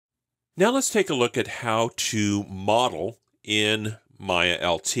Now let's take a look at how to model in Maya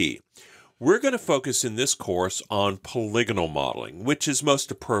LT. We're going to focus in this course on polygonal modeling, which is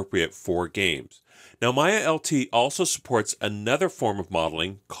most appropriate for games. Now Maya LT also supports another form of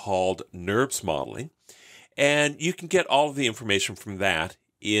modeling called NURBS modeling, and you can get all of the information from that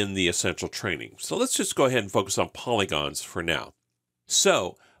in the essential training. So let's just go ahead and focus on polygons for now.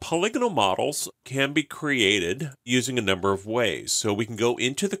 So polygonal models can be created using a number of ways. So we can go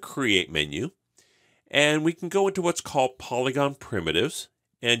into the Create menu, and we can go into what's called Polygon Primitives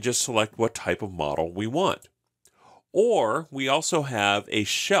and just select what type of model we want. Or we also have a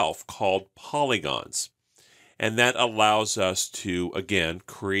shelf called Polygons, and that allows us to, again,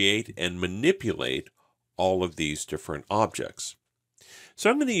 create and manipulate all of these different objects. So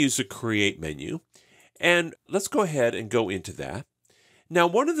I'm going to use the Create menu, and let's go ahead and go into that. Now,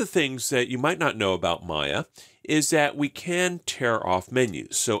 one of the things that you might not know about Maya is that we can tear off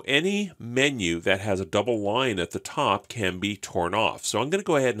menus. So any menu that has a double line at the top can be torn off. So I'm going to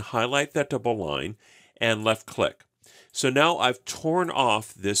go ahead and highlight that double line and left click. So now I've torn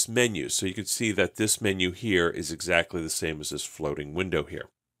off this menu. So you can see that this menu here is exactly the same as this floating window here.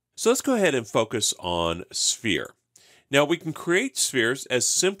 So let's go ahead and focus on sphere. Now we can create spheres as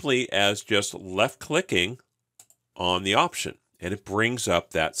simply as just left clicking on the option, and it brings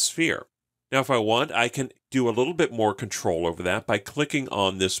up that sphere. Now if I want, I can do a little bit more control over that by clicking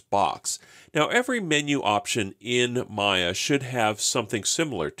on this box. Now every menu option in Maya should have something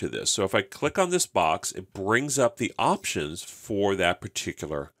similar to this. So if I click on this box, it brings up the options for that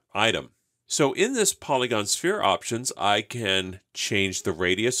particular item. So in this polygon sphere options, I can change the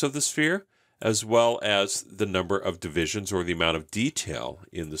radius of the sphere, as well as the number of divisions or the amount of detail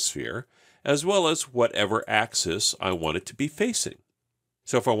in the sphere, as well as whatever axis I want it to be facing.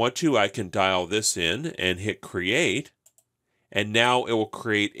 So if I want to, I can dial this in and hit Create, and now it will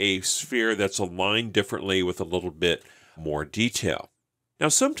create a sphere that's aligned differently with a little bit more detail. Now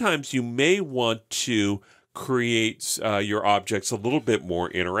sometimes you may want to create your objects a little bit more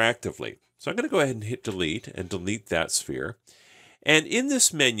interactively. So I'm going to go ahead and hit Delete and delete that sphere. And in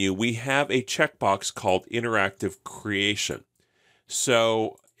this menu, we have a checkbox called Interactive Creation.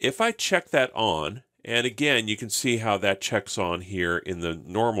 So if I check that on, and again, you can see how that checks on here in the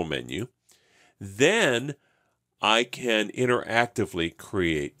normal menu, then I can interactively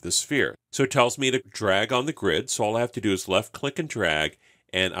create the sphere. So it tells me to drag on the grid, so all I have to do is left click and drag,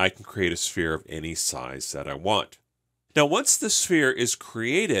 and I can create a sphere of any size that I want. Now, once the sphere is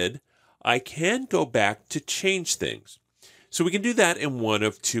created, I can go back to change things. So we can do that in one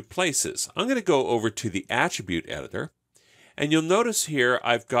of two places. I'm going to go over to the Attribute Editor, and you'll notice here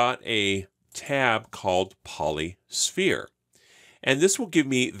I've got a tab called Polysphere. And this will give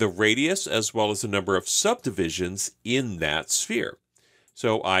me the radius as well as the number of subdivisions in that sphere.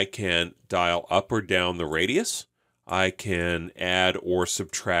 So I can dial up or down the radius. I can add or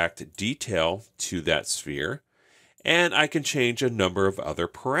subtract detail to that sphere. And I can change a number of other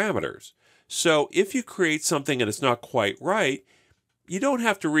parameters. So if you create something and it's not quite right, you don't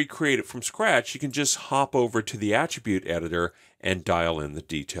have to recreate it from scratch. You can just hop over to the Attribute Editor and dial in the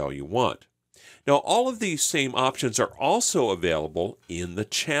detail you want. Now, all of these same options are also available in the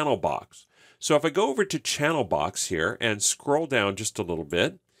channel box. So if I go over to channel box here and scroll down just a little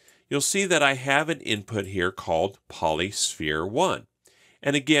bit, you'll see that I have an input here called Polysphere 1.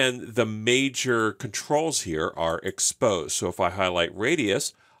 And again, the major controls here are exposed. So if I highlight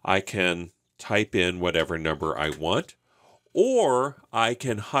radius, I can type in whatever number I want, or I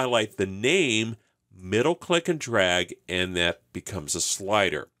can highlight the name, middle click and drag, and that becomes a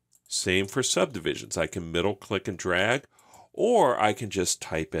slider. Same for subdivisions. I can middle click and drag, or I can just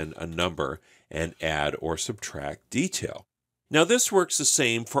type in a number and add or subtract detail. Now this works the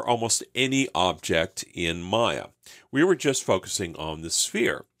same for almost any object in Maya. We were just focusing on the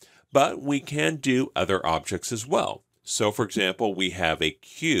sphere, but we can do other objects as well. So for example, we have a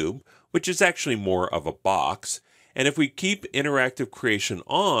cube, which is actually more of a box. And if we keep interactive creation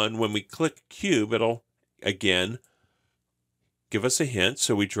on, when we click cube, it'll again give us a hint.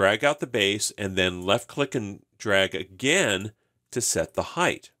 So we drag out the base and then left click and drag again to set the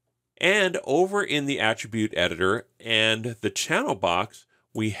height. And over in the Attribute Editor and the channel box,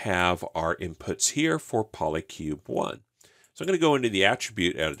 we have our inputs here for Polycube 1. So I'm going to go into the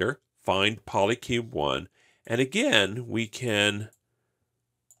Attribute Editor, find Polycube 1, and again, we can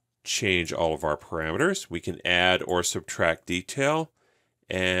change all of our parameters. We can add or subtract detail,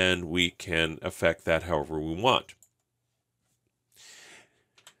 and we can affect that however we want.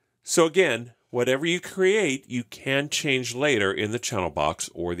 So again, whatever you create, you can change later in the channel box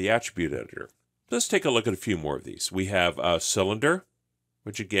or the Attribute Editor. Let's take a look at a few more of these. We have a cylinder,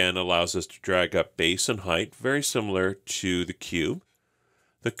 which again allows us to drag up base and height, very similar to the cube.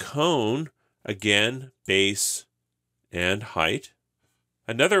 The cone, again, base and height.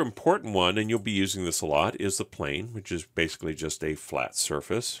 Another important one, and you'll be using this a lot, is the plane, which is basically just a flat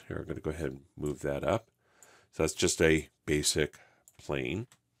surface. Here, I'm going to go ahead and move that up. So that's just a basic plane.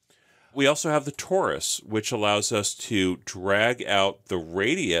 We also have the torus, which allows us to drag out the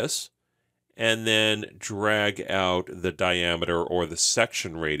radius and then drag out the diameter or the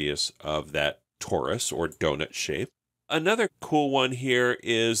section radius of that torus or donut shape. Another cool one here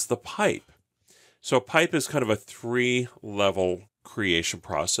is the pipe. So a pipe is kind of a 3-level creation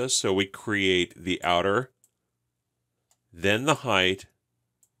process. So we create the outer, then the height,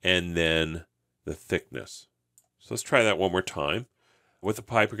 and then the thickness. So let's try that one more time. With the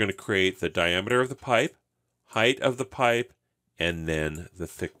pipe, we're going to create the diameter of the pipe, height of the pipe, and then the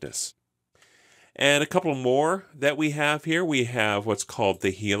thickness. And a couple more that we have here. We have what's called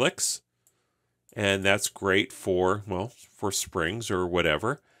the Helix, and that's great for, well, for springs or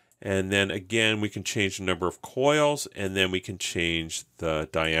whatever. And then again, we can change the number of coils, and then we can change the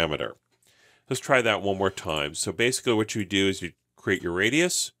diameter. Let's try that one more time. So basically what you do is you create your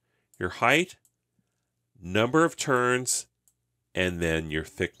radius, your height, number of turns, and then your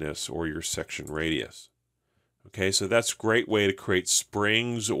thickness or your section radius. Okay, so that's a great way to create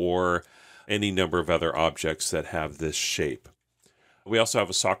springs or any number of other objects that have this shape. We also have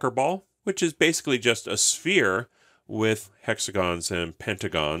a soccer ball, which is basically just a sphere with hexagons and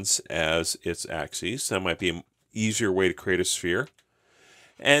pentagons as its axes. That might be an easier way to create a sphere.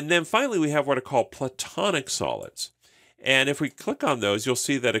 And then finally, we have what are called Platonic solids. And if we click on those, you'll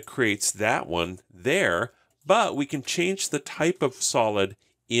see that it creates that one there, but we can change the type of solid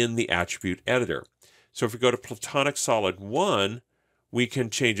in the attribute editor. So if we go to Platonic solid 1, we can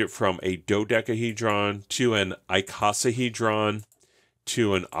change it from a dodecahedron to an icosahedron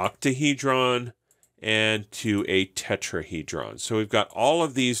to an octahedron and to a tetrahedron. So we've got all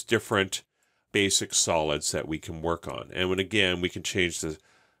of these different basic solids that we can work on. And when again, we can change the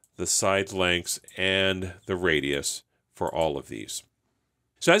side lengths and the radius for all of these.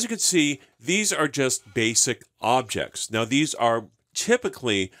 So as you can see, these are just basic objects. Now these are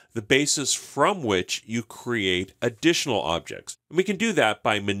typically the basis from which you create additional objects. And we can do that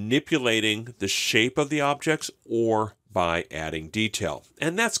by manipulating the shape of the objects or by adding detail.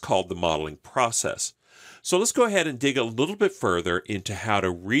 And that's called the modeling process. So let's go ahead and dig a little bit further into how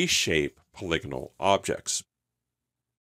to reshape polygonal objects.